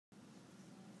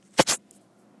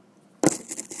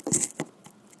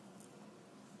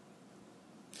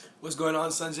What's going on,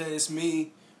 Sanjay? It's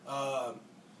me.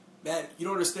 Man, you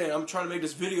don't understand. I'm trying to make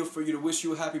this video for you to wish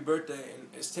you a happy birthday, and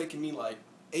it's taking me like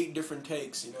 8 different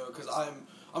takes, you know, because I'm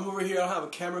over here. I don't have a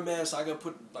cameraman, so I gotta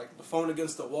put like the phone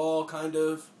against the wall, kind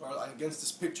of, or like against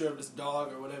this picture of this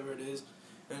dog or whatever it is,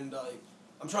 and like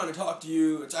I'm trying to talk to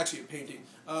you. It's actually a painting.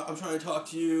 I'm trying to talk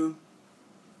to you.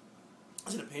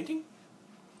 Is it a painting?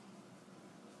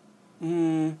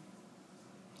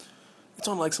 It's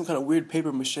on like some kind of weird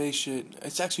paper mache shit.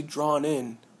 It's actually drawn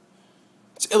in.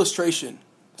 It's illustration.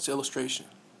 It's illustration.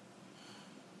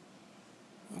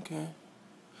 Okay.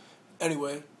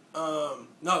 Anyway,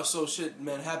 no, so shit,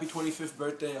 man. Happy 25th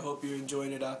birthday. I hope you're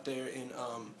enjoying it out there in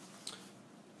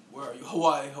where are you?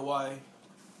 Hawaii,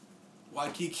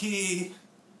 Waikiki.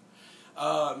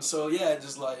 So yeah,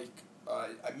 just like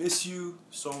I miss you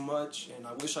so much, and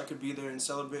I wish I could be there and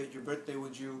celebrate your birthday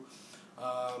with you.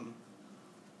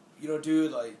 You know,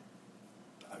 dude, like,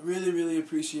 I really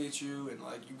appreciate you, and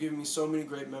like, you give me so many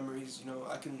great memories. You know,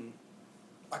 I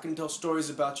can tell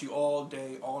stories about you all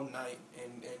day, all night,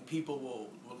 and people will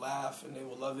laugh and they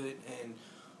will love it, and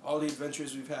all the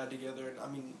adventures we've had together. And I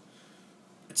mean,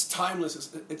 it's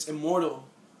timeless. It's immortal.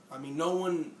 I mean, no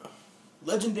one,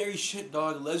 legendary shit,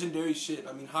 dog. Legendary shit.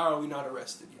 I mean, how are we not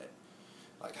arrested yet?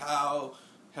 Like, how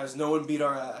has no one beat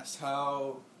our ass?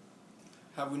 How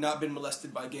have we not been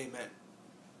molested by gay men?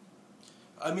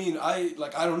 I mean, I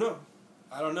don't know.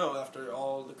 I don't know after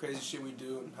all the crazy shit we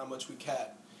do and how much we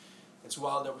cat. It's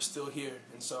wild that we're still here.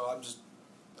 And so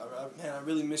man, I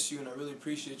really miss you and I really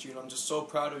appreciate you. And I'm just so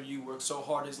proud of you. Worked so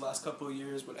hard these last couple of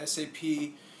years with SAP,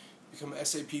 become an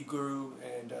SAP guru.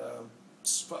 And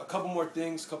a couple more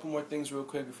things real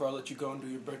quick before I let you go and do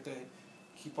your birthday.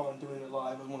 Keep on doing it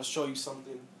live. I want to show you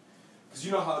something. Because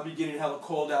you know how I be getting hella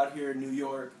cold out here in New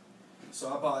York. So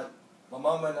my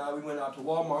mama and I, we went out to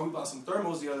Walmart. We bought some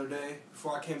thermals the other day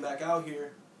before I came back out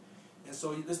here. And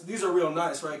so these are real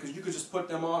nice, right? Because you could just put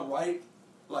them on right,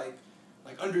 like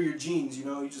under your jeans, you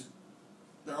know.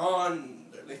 They're on,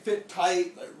 they fit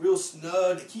tight, like real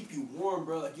snug. They keep you warm,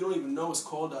 bro. Like you don't even know it's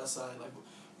cold outside. Like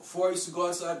before I used to go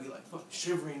outside, I'd be like fucking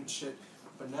shivering and shit.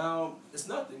 But now it's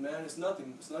nothing, man. It's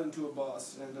nothing. It's nothing to a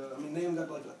boss. And I mean, they even got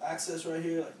like an access right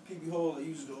here, like a peepee hole. Like,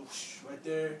 you just go whoosh, right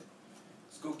there.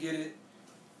 Just go get it.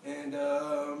 And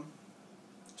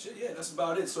shit, yeah, that's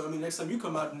about it. So I mean, next time you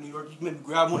come out to New York, you can maybe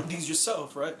grab one of these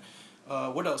yourself, right?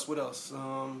 What else?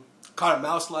 Caught a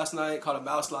mouse last night,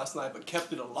 but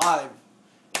kept it alive.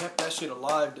 Kept that shit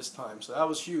alive this time. So that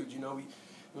was huge. You know,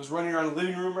 it was running around the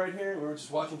living room right here. We were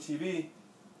just watching TV,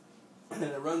 and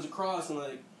then it runs across, and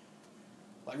like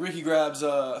Ricky grabs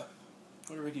what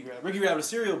did Ricky grab? Ricky grabbed a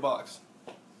cereal box,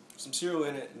 some cereal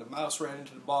in it, and the mouse ran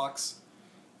into the box,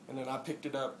 and then I picked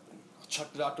it up.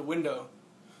 Chucked it out the window,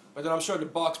 but then I'm sure the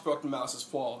box broke the mouse's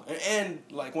fall. And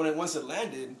like once it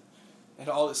landed, it had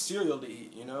all this cereal to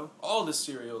eat, you know, all this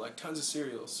cereal, like tons of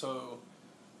cereal. So,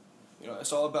 you know,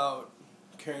 it's all about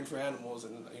caring for animals,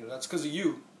 and you know that's because of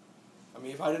you. I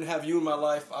mean, if I didn't have you in my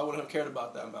life, I wouldn't have cared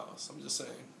about that mouse. I'm just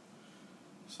saying.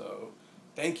 So,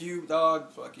 thank you,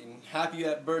 dog. Fucking happy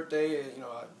birthday. You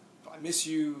know, I miss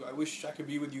you. I wish I could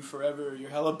be with you forever.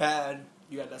 You're hella bad.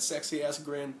 You got that sexy ass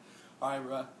grin. All right,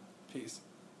 bruh. Peace.